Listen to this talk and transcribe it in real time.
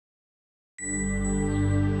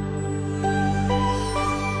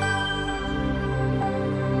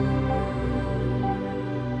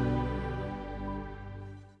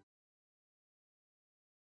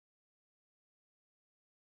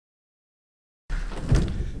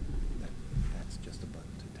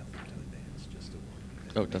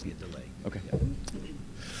Oh, it doesn't. Okay.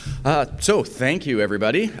 So thank you,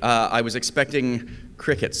 everybody. I was expecting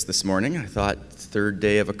crickets this morning. I thought third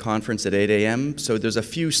day of a conference at 8 a.m. So there's a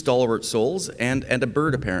few stalwart souls and a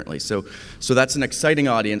bird apparently. So that's an exciting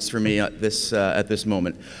audience for me at this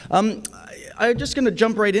moment. I'm just going to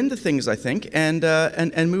jump right into things, I think, and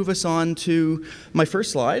move us on to my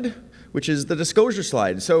first slide, which is the disclosure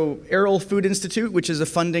slide. So Errol Food Institute, which is a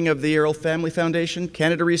funding of the Errol Family Foundation,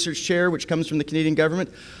 Canada Research Chair, which comes from the Canadian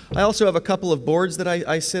government. I also have a couple of boards that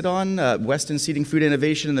I sit on, Weston Seeding Food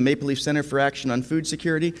Innovation and the Maple Leaf Centre for Action on Food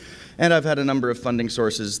Security, and I've had a number of funding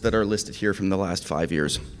sources that are listed here from the last 5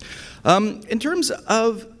 years. In terms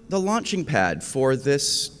of the launching pad for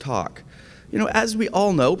this talk, you know, as we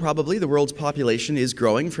all know, probably, the world's population is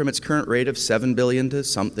growing from its current rate of 7 billion to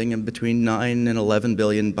something in between 9 and 11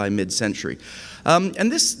 billion by mid-century.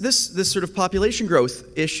 And this sort of population growth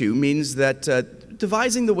issue means that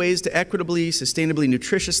devising the ways to equitably, sustainably,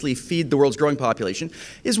 nutritiously feed the world's growing population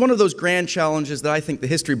is one of those grand challenges that I think the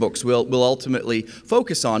history books will ultimately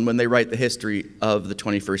focus on when they write the history of the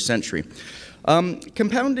 21st century.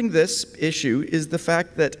 Compounding this issue is the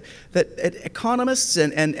fact that economists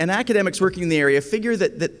and academics working in the area figure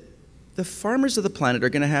that the farmers of the planet are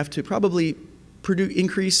going to have to probably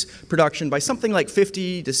increase production by something like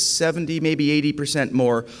 50 to 70, maybe 80%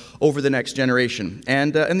 more over the next generation.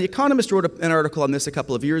 And The Economist wrote an article on this a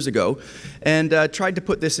couple of years ago and tried to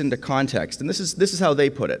put this into context. And this is how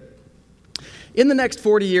they put it. In the next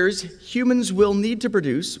 40 years, humans will need to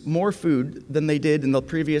produce more food than they did in the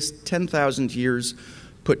previous 10,000 years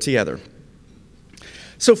put together.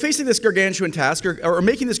 So facing this gargantuan task, or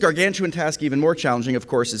making this gargantuan task even more challenging, of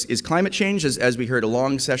course, is climate change, as we heard a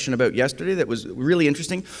long session about yesterday that was really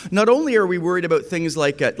interesting. Not only are we worried about things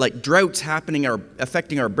like droughts happening or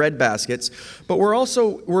affecting our bread baskets, but we're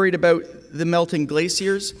also worried about the melting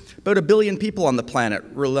glaciers. About 1 billion people on the planet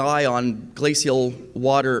rely on glacial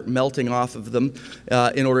water melting off of them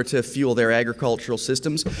in order to fuel their agricultural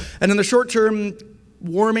systems. And in the short term,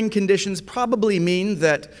 warming conditions probably mean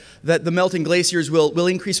that the melting glaciers will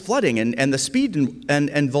increase flooding and the speed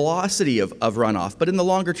and velocity of runoff. But in the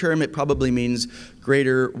longer term, it probably means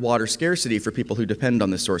greater water scarcity for people who depend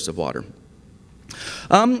on this source of water.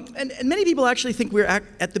 And many people actually think we're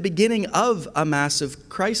at the beginning of a massive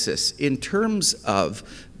crisis in terms of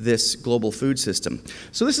this global food system.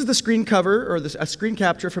 So this is the screen cover, or a screen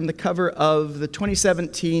capture from the cover of the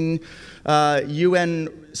 2017 UN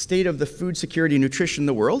State of the Food Security and Nutrition in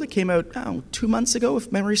the World. It came out 2 months ago,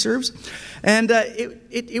 if memory serves. And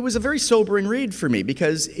it was a very sobering read for me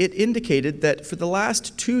because it indicated that for the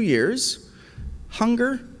last 2 years,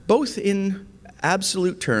 hunger, both in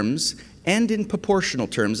absolute terms and in proportional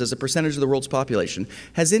terms as a percentage of the world's population,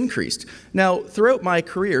 has increased. Now, throughout my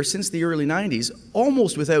career, since the early 90s,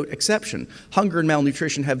 almost without exception, hunger and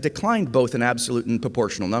malnutrition have declined both in absolute and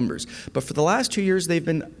proportional numbers. But for the last 2 years, they've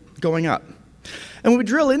been going up. And when we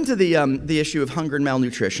drill into the issue of hunger and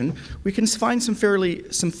malnutrition, we can find some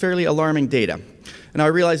fairly alarming data. And I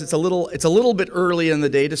realize it's a little bit early in the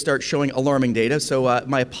day to start showing alarming data, so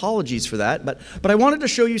my apologies for that. But I wanted to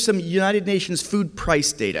show you some United Nations food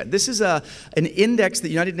price data. This is an index that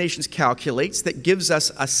United Nations calculates that gives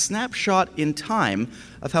us a snapshot in time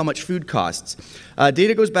of how much food costs.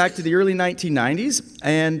 Data goes back to the early 1990s,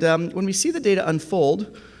 and when we see the data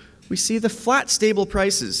unfold, we see the flat, stable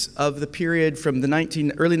prices of the period from the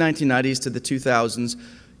early 1990s to the 2000s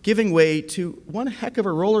giving way to one heck of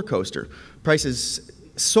a roller coaster. Prices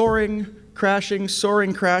soaring, crashing,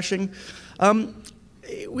 soaring, crashing.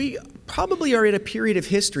 We probably are in a period of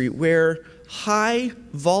history where high,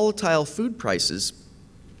 volatile food prices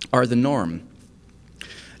are the norm.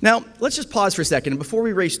 Now, let's just pause for a second. Before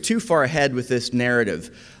we race too far ahead with this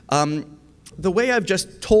narrative, the way I've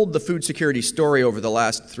just told the food security story over the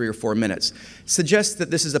last 3 or 4 minutes suggests that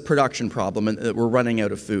this is a production problem and that we're running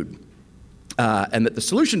out of food. And that the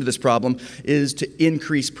solution to this problem is to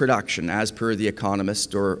increase production, as per the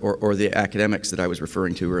economist or the academics that I was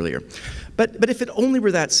referring to earlier. But if it only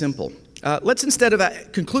were that simple, let's, instead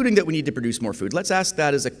of concluding that we need to produce more food, let's ask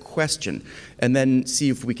that as a question and then see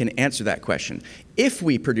if we can answer that question. If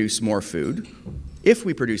we produce more food,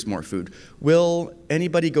 will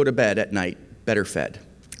anybody go to bed at night better fed?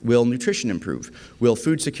 Will nutrition improve? Will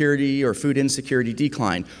food security or food insecurity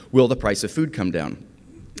decline? Will the price of food come down?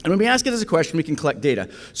 And when we ask it as a question, we can collect data.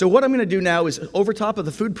 So what I'm going to do now is, over top of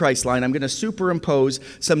the food price line, I'm going to superimpose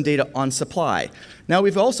some data on supply. Now,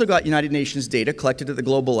 we've also got United Nations data collected at the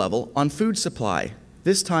global level on food supply,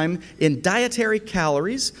 this time in dietary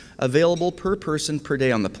calories available per person per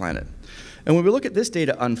day on the planet. And when we look at this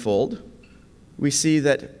data unfold, we see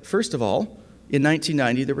that, first of all, in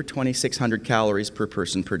 1990, there were 2,600 calories per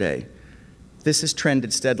person per day. This has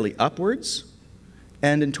trended steadily upwards,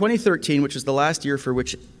 and in 2013, which is the last year for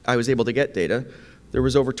which I was able to get data, there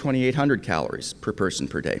was over 2,800 calories per person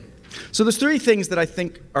per day. So there's three things that I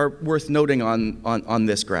think are worth noting on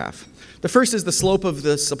this graph. The first is the slope of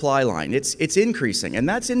the supply line. It's increasing, and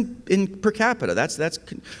that's in per capita. That's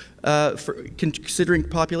considering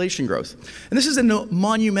population growth. And this is a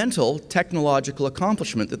monumental technological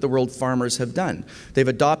accomplishment that the world farmers have done. They've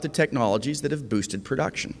adopted technologies that have boosted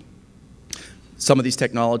production. Some of these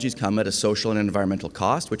technologies come at a social and environmental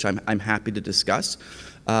cost, which I'm happy to discuss.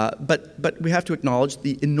 But we have to acknowledge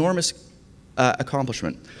the enormous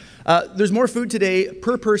accomplishment. There's more food today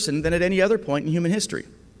per person than at any other point in human history.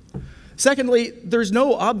 Secondly, there's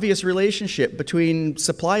no obvious relationship between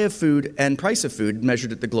supply of food and price of food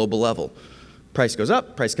measured at the global level. Price goes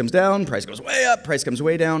up, price comes down, price goes way up, price comes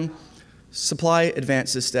way down. Supply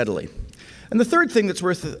advances steadily. And the third thing that's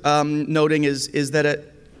worth noting is that at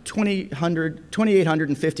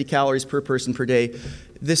 2,850 calories per person per day,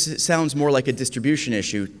 this sounds more like a distribution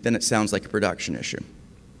issue than it sounds like a production issue.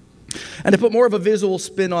 And to put more of a visual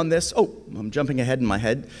spin on this, I'm jumping ahead in my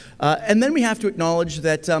head, and then we have to acknowledge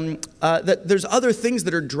that, that there's other things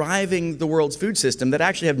that are driving the world's food system that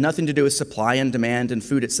actually have nothing to do with supply and demand and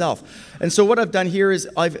food itself. And so what I've done here is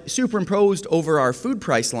I've superimposed over our food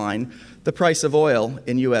price line the price of oil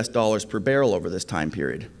in US dollars per barrel over this time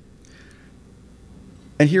period.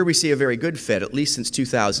 And here we see a very good fit, at least since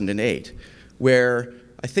 2008, where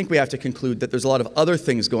I think we have to conclude that there's a lot of other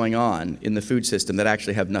things going on in the food system that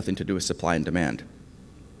actually have nothing to do with supply and demand.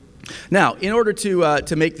 Now, in order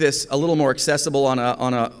to make this a little more accessible on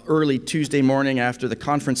a early Tuesday morning after the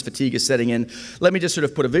conference fatigue is setting in, let me just sort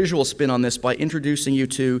of put a visual spin on this by introducing you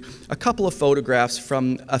to a couple of photographs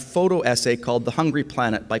from a photo essay called The Hungry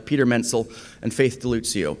Planet by Peter Menzel and Faith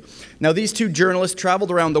DeLuzio. Now, these two journalists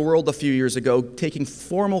traveled around the world a few years ago taking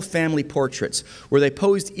formal family portraits where they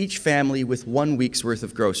posed each family with 1 week's worth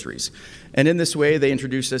of groceries. And in this way, they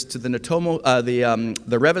introduced us to the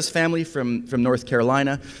the Revis family from North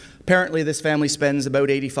Carolina. Apparently, this family spends about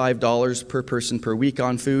 $85 per person per week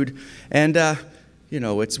on food. And, you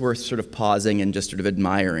know, it's worth sort of pausing and just sort of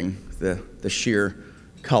admiring the sheer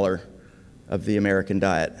color of the American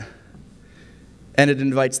diet. And it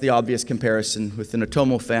invites the obvious comparison with the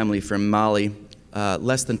Ntomo family from Mali,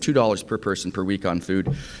 less than $2 per person per week on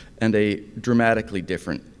food, and a dramatically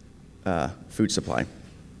different food supply.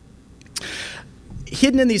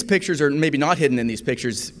 Hidden in these pictures, or maybe not hidden in these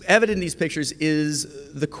pictures, evident in these pictures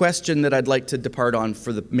is the question that I'd like to depart on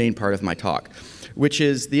for the main part of my talk, which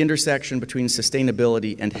is the intersection between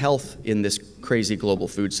sustainability and health in this crazy global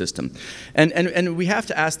food system. And we have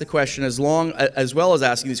to ask the question, as well as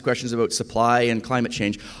asking these questions about supply and climate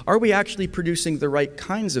change, are we actually producing the right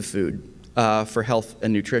kinds of food for health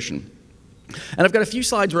and nutrition? And I've got a few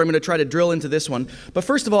slides where I'm going to try to drill into this one. But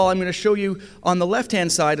first of all, I'm going to show you on the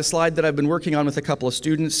left-hand side a slide that I've been working on with a couple of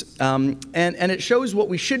students. And it shows what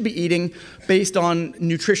we should be eating based on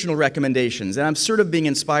nutritional recommendations. And I'm sort of being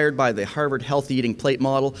inspired by the Harvard Healthy Eating Plate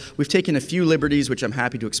model. We've taken a few liberties, which I'm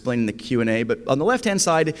happy to explain in the Q&A. But on the left-hand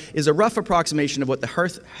side is a rough approximation of what the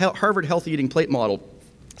Harvard Healthy Eating Plate model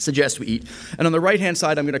suggests we eat. And on the right-hand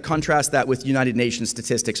side, I'm going to contrast that with United Nations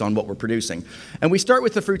statistics on what we're producing. And we start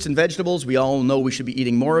with the fruits and vegetables. We all know we should be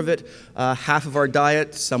eating more of it. Half of our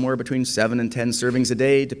diet, somewhere between 7 and 10 servings a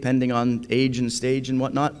day, depending on age and stage and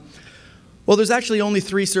whatnot. Well, there's actually only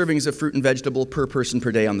 3 servings of fruit and vegetable per person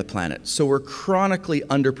per day on the planet. So we're chronically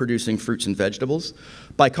underproducing fruits and vegetables.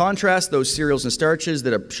 By contrast, those cereals and starches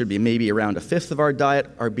that should be maybe around 1/5 of our diet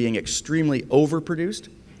are being extremely overproduced.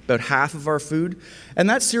 About half of our food, and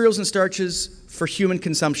that's cereals and starches for human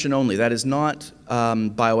consumption only. That is not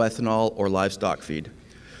bioethanol or livestock feed.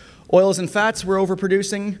 Oils and fats we're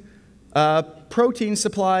overproducing. Protein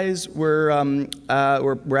supplies we're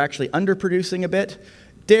actually underproducing a bit.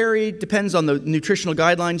 Dairy depends on the nutritional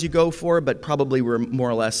guidelines you go for, but probably we're more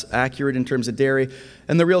or less accurate in terms of dairy.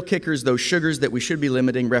 And the real kickers, those sugars that we should be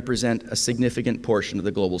limiting, represent a significant portion of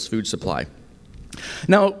the global food supply.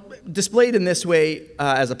 Now, displayed in this way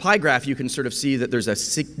as a pie graph, you can sort of see that there's a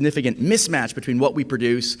significant mismatch between what we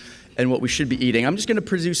produce and what we should be eating. I'm just going to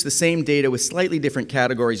produce the same data with slightly different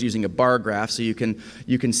categories using a bar graph, so you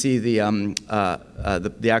can see the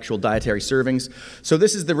actual dietary servings. So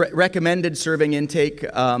this is the recommended serving intake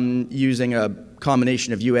using a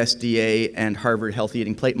combination of USDA and Harvard Healthy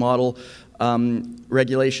Eating Plate model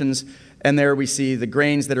regulations. And there we see the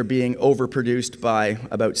grains that are being overproduced by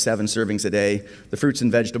about 7 servings a day, the fruits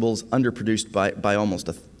and vegetables underproduced by almost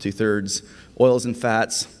 2/3, oils and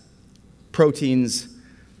fats, proteins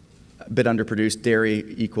a bit underproduced,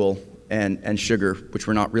 dairy equal, and sugar, which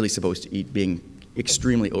we're not really supposed to eat, being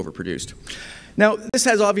extremely overproduced. Now, this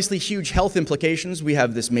has obviously huge health implications. We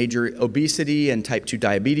have this major obesity and type 2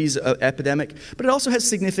 diabetes epidemic, but it also has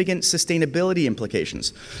significant sustainability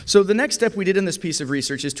implications. So the next step we did in this piece of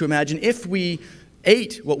research is to imagine if we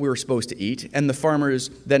ate what we were supposed to eat and the farmers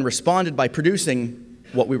then responded by producing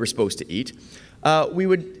what we were supposed to eat, we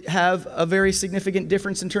would have a very significant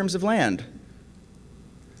difference in terms of land.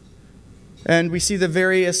 And we see the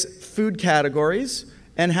various food categories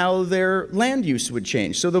and how their land use would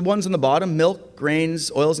change. So the ones on the bottom, milk,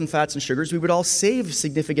 grains, oils and fats and sugars, we would all save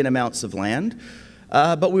significant amounts of land,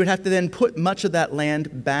 but we would have to then put much of that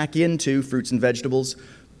land back into fruits and vegetables,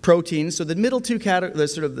 proteins. So the middle two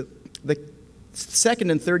categories, the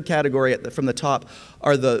second and third category from the top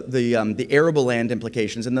are the arable land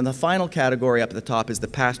implications, and then the final category up at the top is the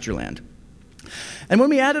pasture land. And when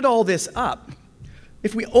we added all this up,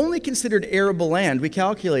 if we only considered arable land, we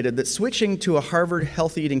calculated that switching to a Harvard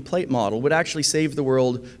healthy eating plate model would actually save the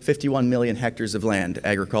world 51 million hectares of land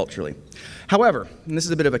agriculturally. However, and this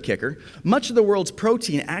is a bit of a kicker, much of the world's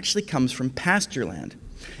protein actually comes from pasture land.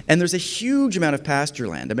 And there's a huge amount of pasture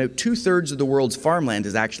land. About 2/3 of the world's farmland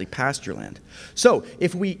is actually pasture land. So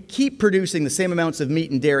if we keep producing the same amounts of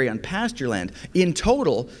meat and dairy on pasture land, in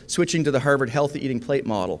total, switching to the Harvard healthy eating plate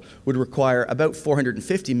model would require about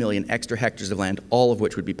 450 million extra hectares of land, all of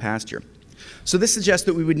which would be pasture. So this suggests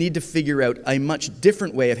that we would need to figure out a much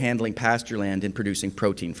different way of handling pasture land in producing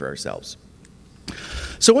protein for ourselves.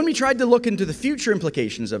 So when we tried to look into the future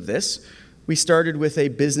implications of this, we started with a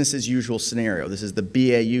business as usual scenario. This is the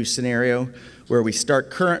BAU scenario, where we start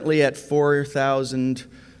currently at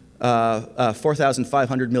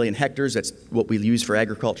 4,500 million hectares. That's what we use for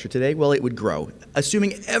agriculture today. Well, it would grow.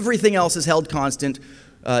 Assuming everything else is held constant,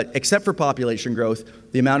 except for population growth,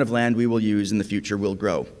 the amount of land we will use in the future will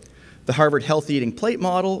grow. The Harvard healthy eating plate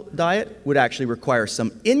model diet would actually require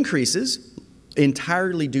some increases,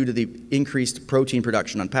 entirely due to the increased protein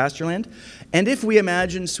production on pasture land. And if we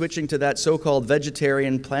imagine switching to that so-called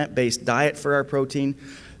vegetarian plant-based diet for our protein,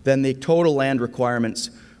 then the total land requirements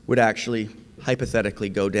would actually hypothetically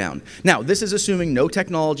go down. Now, this is assuming no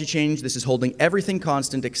technology change. This is holding everything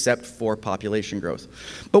constant except for population growth.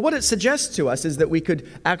 But what it suggests to us is that we could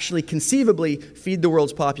actually conceivably feed the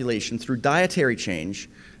world's population through dietary change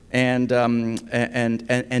and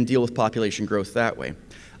deal with population growth that way.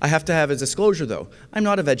 I have to have a disclosure, though. I'm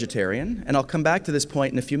not a vegetarian, and I'll come back to this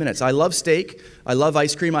point in a few minutes. I love steak. I love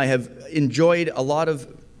ice cream. I have enjoyed a lot of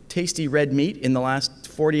tasty red meat in the last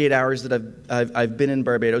 48 hours that I've been in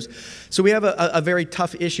Barbados. So we have a very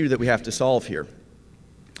tough issue that we have to solve here.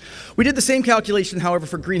 We did the same calculation, however,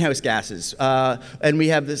 for greenhouse gases, and we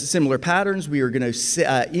have this similar patterns. We are going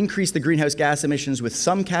to increase the greenhouse gas emissions with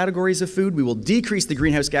some categories of food. We will decrease the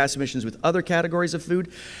greenhouse gas emissions with other categories of food.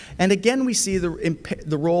 And again, we see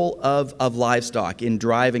the role of livestock in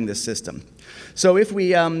driving this system. So if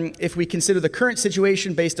we consider the current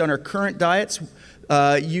situation based on our current diets,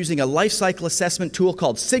 using a life cycle assessment tool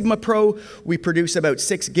called Sigma Pro, we produce about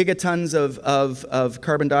 6 gigatons of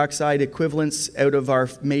carbon dioxide equivalents out of our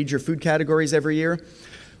major food categories every year.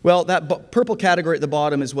 Well, that purple category at the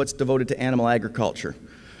bottom is what's devoted to animal agriculture.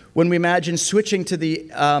 When we imagine switching to the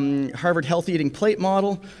Harvard healthy eating plate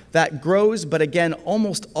model, that grows, but again,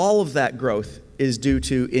 almost all of that growth is due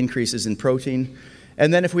to increases in protein.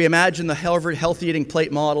 And then if we imagine the Harvard healthy eating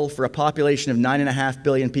plate model for a population of 9.5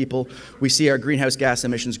 billion people, we see our greenhouse gas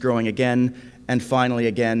emissions growing again. And finally,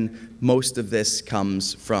 again, most of this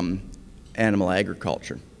comes from animal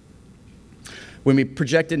agriculture. When we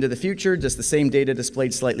project into the future, just the same data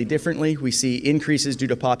displayed slightly differently, we see increases due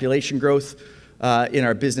to population growth in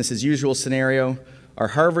our business as usual scenario. Our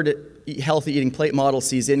Harvard healthy eating plate model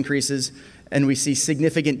sees increases, and we see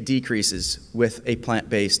significant decreases with a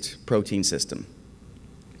plant-based protein system.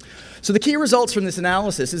 So the key results from this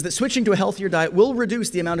analysis is that switching to a healthier diet will reduce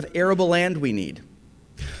the amount of arable land we need.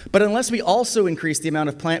 But unless we also increase the amount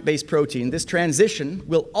of plant-based protein, this transition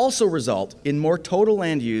will also result in more total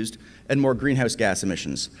land used and more greenhouse gas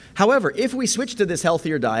emissions. However, if we switch to this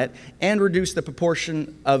healthier diet and reduce the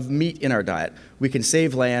proportion of meat in our diet, we can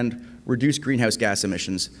save land, reduce greenhouse gas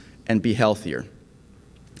emissions, and be healthier.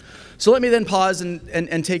 So let me then pause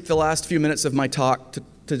and take the last few minutes of my talk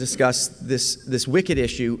to discuss this wicked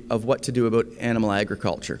issue of what to do about animal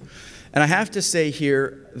agriculture. And I have to say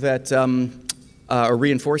here that, or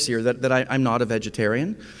reinforce here, that I'm not a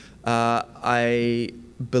vegetarian. I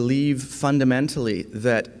believe fundamentally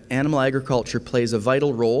that animal agriculture plays a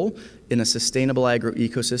vital role in a sustainable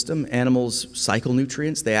agro-ecosystem. Animals cycle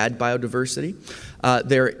nutrients, they add biodiversity.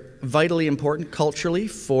 They're vitally important culturally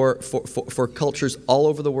for cultures all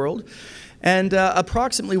over the world. And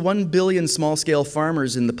approximately 1 billion small-scale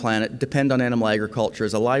farmers in the planet depend on animal agriculture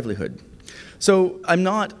as a livelihood. So I'm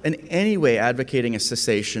not in any way advocating a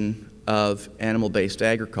cessation of animal-based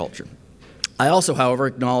agriculture. I also, however,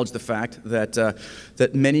 acknowledge the fact that,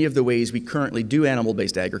 that many of the ways we currently do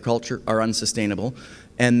animal-based agriculture are unsustainable,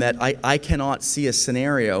 and that I cannot see a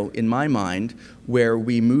scenario in my mind where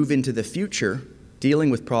we move into the future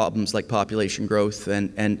dealing with problems like population growth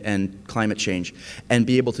and climate change and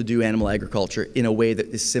be able to do animal agriculture in a way that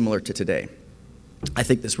is similar to today. I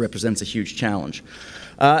think this represents a huge challenge.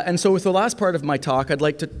 And so with the last part of my talk, I'd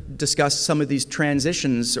like to discuss some of these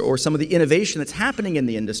transitions or some of the innovation that's happening in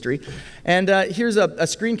the industry. And here's a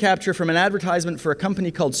screen capture from an advertisement for a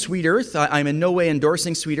company called Sweet Earth. I'm in no way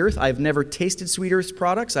endorsing Sweet Earth. I've never tasted Sweet Earth's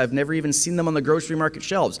products. I've never even seen them on the grocery market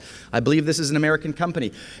shelves. I believe this is an American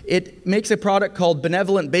company. It makes a product called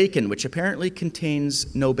Benevolent Bacon, which apparently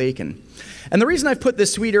contains no bacon. And the reason I've put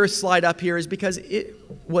this Sweet Earth slide up here is because it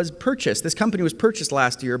was purchased, this company was purchased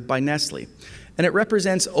last year by Nestle. And it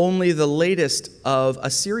represents only the latest of a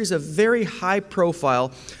series of very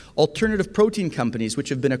high-profile alternative protein companies which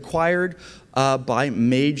have been acquired by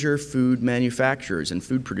major food manufacturers and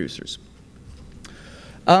food producers.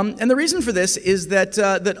 And the reason for this is that,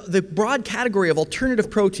 the broad category of alternative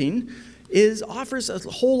protein offers a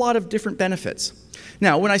whole lot of different benefits.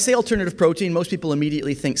 Now, when I say alternative protein, most people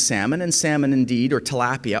immediately think salmon, and salmon indeed, or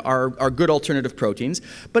tilapia, are good alternative proteins.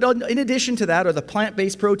 But in addition to that are the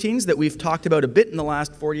plant-based proteins that we've talked about a bit in the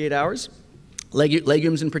last 48 hours,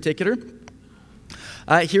 legumes in particular.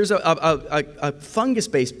 Here's a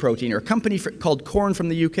fungus-based protein, or a company called Corn from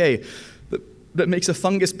the UK that makes a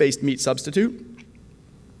fungus-based meat substitute,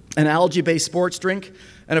 an algae-based sports drink,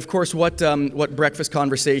 and of course, what breakfast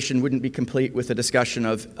conversation wouldn't be complete with a discussion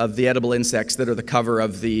of the edible insects that are the cover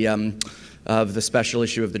of the special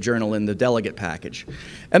issue of the journal in the delegate package.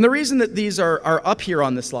 And the reason that these are up here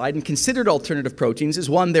on the slide and considered alternative proteins is,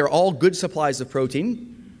 one, they're all good supplies of protein.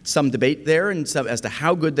 Some debate there and as to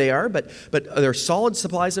how good they are, but they're solid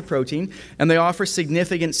supplies of protein, and they offer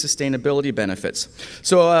significant sustainability benefits.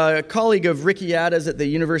 So a colleague of Ricky Yatta's at the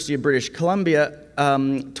University of British Columbia,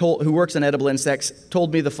 who works on edible insects,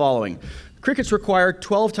 told me the following. Crickets require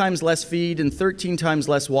 12 times less feed and 13 times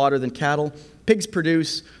less water than cattle. Pigs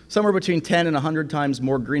produce somewhere between 10 and 100 times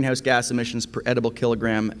more greenhouse gas emissions per edible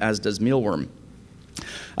kilogram, as does mealworm.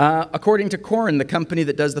 According to Corn, the company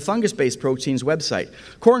that does the fungus-based proteins website,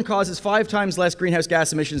 corn causes 5 times less greenhouse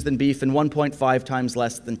gas emissions than beef and 1.5 times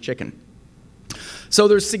less than chicken. So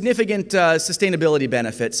there's significant sustainability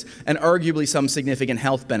benefits and arguably some significant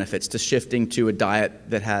health benefits to shifting to a diet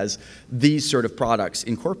that has these sort of products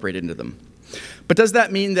incorporated into them. But does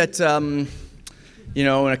that mean that, you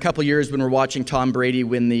know, in a couple years when we're watching Tom Brady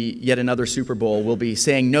win the yet another Super Bowl, we'll be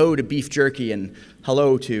saying no to beef jerky and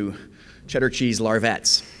hello to cheddar cheese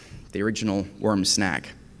larvettes, the original worm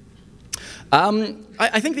snack?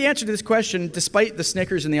 I think the answer to this question, despite the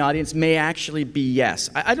snickers in the audience, may actually be yes.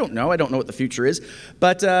 I don't know. I don't know what the future is.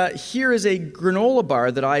 But here is a granola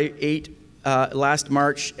bar that I ate last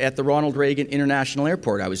March at the Ronald Reagan International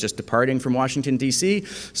Airport. I was just departing from Washington, D.C.,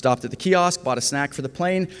 stopped at the kiosk, bought a snack for the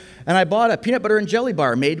plane, and I bought a peanut butter and jelly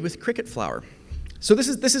bar made with cricket flour. So this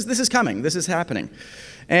is coming. This is happening.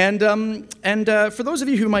 And for those of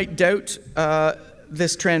you who might doubt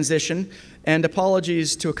this transition, and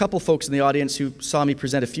apologies to a couple folks in the audience who saw me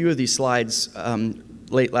present a few of these slides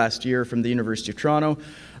late last year from the University of Toronto,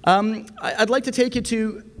 I'd like to take you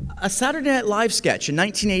to a Saturday Night Live sketch in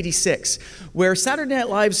 1986, where Saturday Night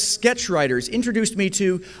Live's sketch writers introduced me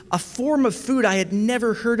to a form of food I had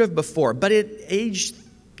never heard of before, but at age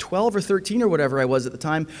 12 or 13 or whatever I was at the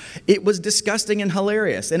time, it was disgusting and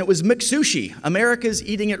hilarious. And it was McSushi, America's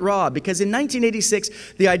eating it raw, because in 1986,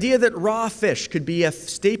 the idea that raw fish could be a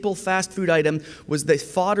staple fast food item was the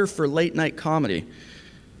fodder for late night comedy.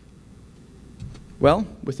 Well,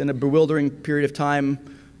 within a bewildering period of time,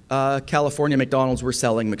 California McDonald's were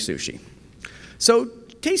selling McSushi. So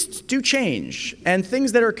tastes do change, and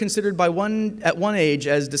things that are considered at one age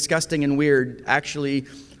as disgusting and weird actually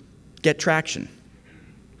get traction.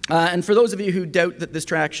 And for those of you who doubt that this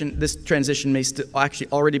transition may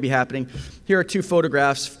actually already be happening, here are 2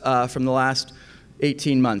 photographs from the last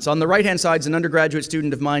 18 months. On the right-hand side is an undergraduate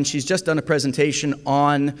student of mine. She's just done a presentation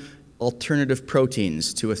on alternative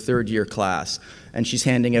proteins to a third-year class, and she's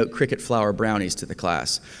handing out cricket flour brownies to the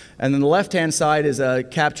class. And then the left-hand side is a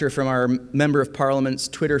capture from our Member of Parliament's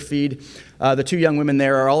Twitter feed. The two young women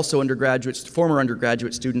there are also former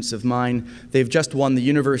undergraduate students of mine. They've just won the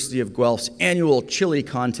University of Guelph's annual chili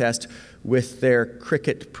contest with their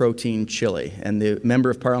cricket protein chili. And the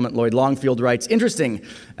Member of Parliament, Lloyd Longfield, writes, "Interesting,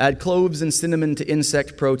 add cloves and cinnamon to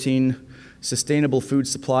insect protein, sustainable food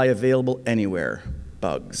supply available anywhere,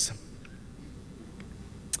 bugs."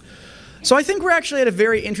 So I think we're actually at a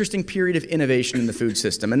very interesting period of innovation in the food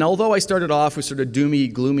system. And although I started off with sort of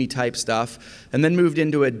doomy, gloomy type stuff, and then moved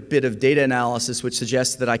into a bit of data analysis, which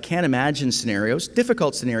suggests that I can't imagine scenarios,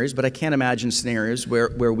 difficult scenarios, but I can imagine scenarios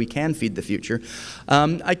where we can feed the future,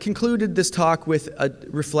 I concluded this talk with a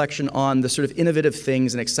reflection on the sort of innovative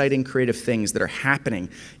things and exciting creative things that are happening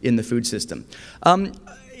in the food system.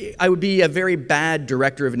 I would be a very bad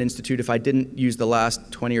director of an institute if I didn't use the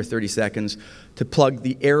last 20 or 30 seconds to plug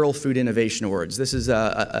the Aral Food Innovation Awards. This is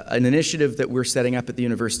an initiative that we're setting up at the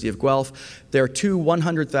University of Guelph. There are two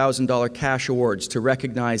 $100,000 cash awards to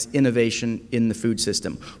recognize innovation in the food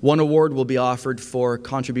system. One award will be offered for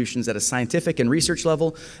contributions at a scientific and research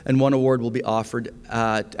level, and one award will be offered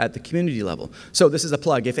at the community level. So this is a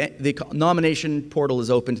plug. If the nomination portal is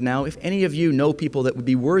opened now, if any of you know people that would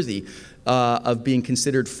be worthy of being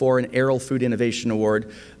considered for an Aral Food Innovation Award,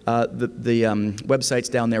 the website's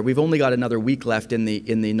down there. We've only got another week left in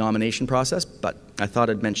the nomination process, but I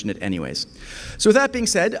thought I'd mention it anyways. So with that being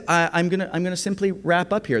said, I'm gonna simply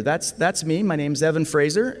wrap up here. That's me. My name's Evan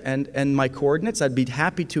Fraser, and my coordinates. I'd be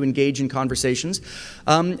happy to engage in conversations,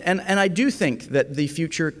 and I do think that the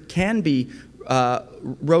future can be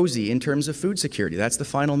rosy in terms of food security. That's the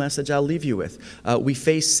final message I'll leave you with. We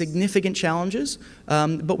face significant challenges,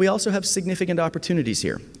 but we also have significant opportunities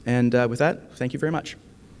here. And with that, thank you very much.